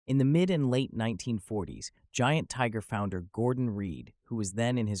In the mid and late 1940s, Giant Tiger founder Gordon Reed, who was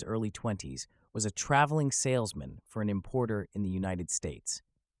then in his early 20s, was a traveling salesman for an importer in the United States.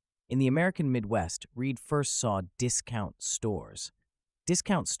 In the American Midwest, Reed first saw discount stores.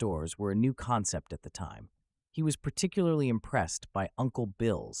 Discount stores were a new concept at the time. He was particularly impressed by Uncle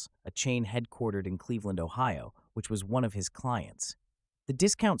Bill's, a chain headquartered in Cleveland, Ohio, which was one of his clients. The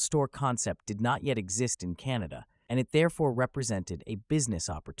discount store concept did not yet exist in Canada, and it therefore represented a business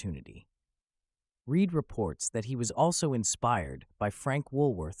opportunity. Reed reports that he was also inspired by Frank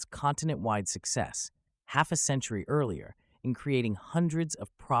Woolworth's continent-wide success, half a century earlier, in creating hundreds of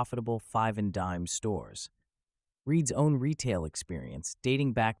profitable five-and-dime stores. Reed's own retail experience,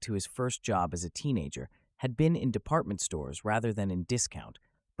 dating back to his first job as a teenager, had been in department stores rather than in discount,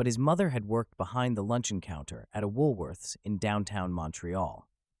 but his mother had worked behind the luncheon counter at a Woolworth's in downtown Montreal.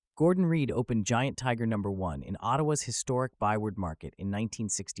 Gordon Reed opened Giant Tiger No. 1 in Ottawa's historic Byward Market in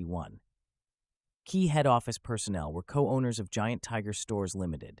 1961. Key head office personnel were co-owners of Giant Tiger Stores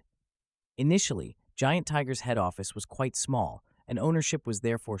Limited. Initially, Giant Tiger's head office was quite small, and ownership was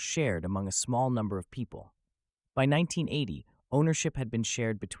therefore shared among a small number of people. By 1980, ownership had been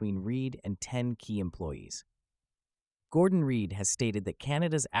shared between Reed and 10 key employees. Gordon Reed has stated that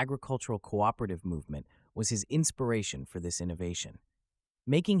Canada's agricultural cooperative movement was his inspiration for this innovation.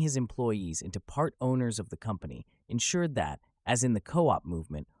 Making his employees into part owners of the company ensured that, as in the co-op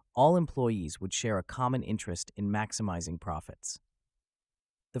movement, all employees would share a common interest in maximizing profits.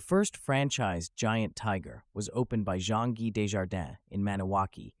 The first franchised Giant Tiger was opened by Jean-Guy Desjardins in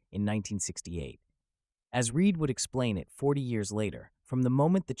Maniwaki in 1968. As Reed would explain it 40 years later, from the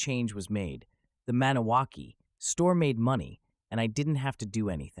moment the change was made, the Maniwaki store made money and I didn't have to do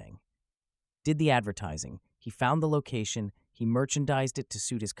anything. Did the advertising, he found the location, he merchandised it to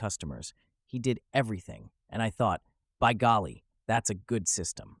suit his customers. He did everything, and I thought, by golly, that's a good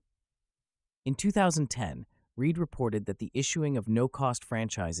system. In 2010, Reed reported that the issuing of no-cost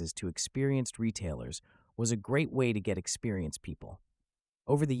franchises to experienced retailers was a great way to get experienced people.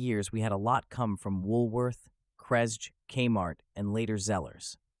 Over the years, we had a lot come from Woolworth, Kresge, Kmart, and later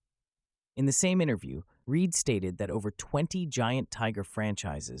Zellers. In the same interview, Reed stated that over 20 Giant Tiger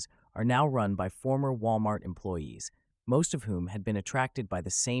franchises are now run by former Walmart employees, most of whom had been attracted by the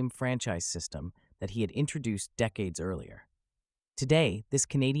same franchise system that he had introduced decades earlier. Today, this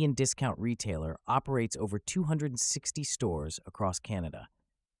Canadian discount retailer operates over 260 stores across Canada.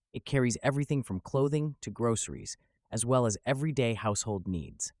 It carries everything from clothing to groceries, as well as everyday household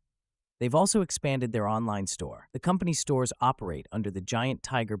needs. They've also expanded their online store. The company's stores operate under the Giant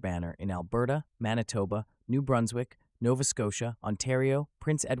Tiger banner in Alberta, Manitoba, New Brunswick, Nova Scotia, Ontario,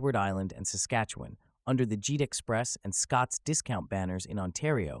 Prince Edward Island, and Saskatchewan, under the Jeet Express and Scott's Discount banners in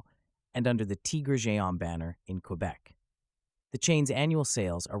Ontario, and under the Tigre Géant banner in Quebec. The chain's annual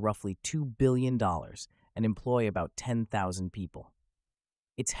sales are roughly $2 billion and employ about 10,000 people.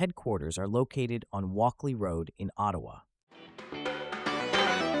 Its headquarters are located on Walkley Road in Ottawa.